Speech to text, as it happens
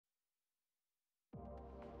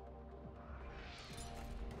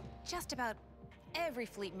Just about every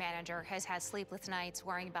fleet manager has had sleepless nights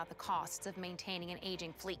worrying about the costs of maintaining an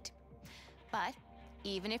aging fleet. But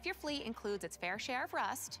even if your fleet includes its fair share of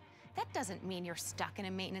rust, that doesn't mean you're stuck in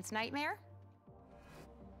a maintenance nightmare.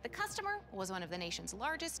 The customer was one of the nation's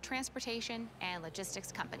largest transportation and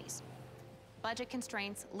logistics companies. Budget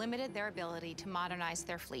constraints limited their ability to modernize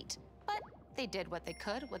their fleet, but they did what they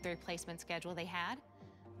could with the replacement schedule they had.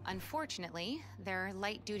 Unfortunately, their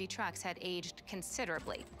light-duty trucks had aged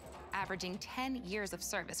considerably, averaging 10 years of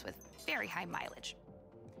service with very high mileage.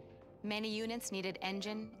 Many units needed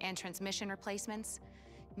engine and transmission replacements.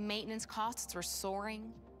 Maintenance costs were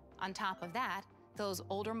soaring. On top of that, those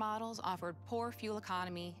older models offered poor fuel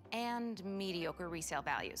economy and mediocre resale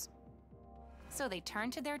values. So they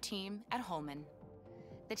turned to their team at Holman.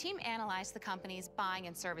 The team analyzed the company's buying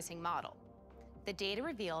and servicing model. The data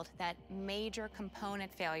revealed that major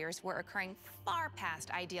component failures were occurring far past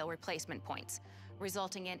ideal replacement points,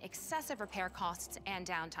 resulting in excessive repair costs and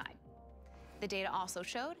downtime. The data also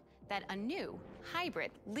showed that a new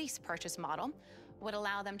hybrid lease purchase model would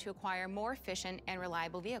allow them to acquire more efficient and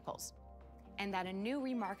reliable vehicles, and that a new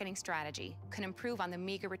remarketing strategy could improve on the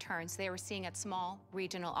meager returns they were seeing at small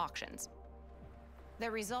regional auctions. The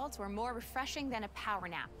results were more refreshing than a power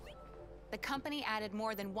nap. The company added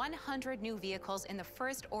more than 100 new vehicles in the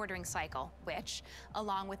first ordering cycle, which,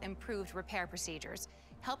 along with improved repair procedures,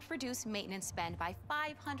 helped reduce maintenance spend by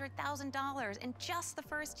 $500,000 in just the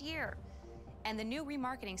first year. And the new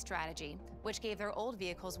remarketing strategy, which gave their old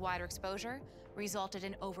vehicles wider exposure, resulted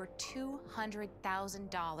in over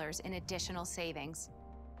 $200,000 in additional savings.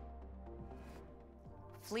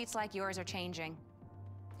 Fleets like yours are changing.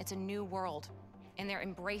 It's a new world, and they're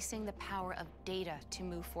embracing the power of data to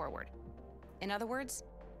move forward. In other words,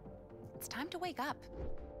 it's time to wake up.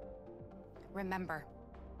 Remember,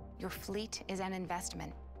 your fleet is an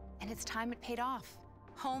investment, and it's time it paid off.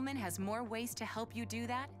 Holman has more ways to help you do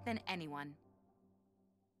that than anyone.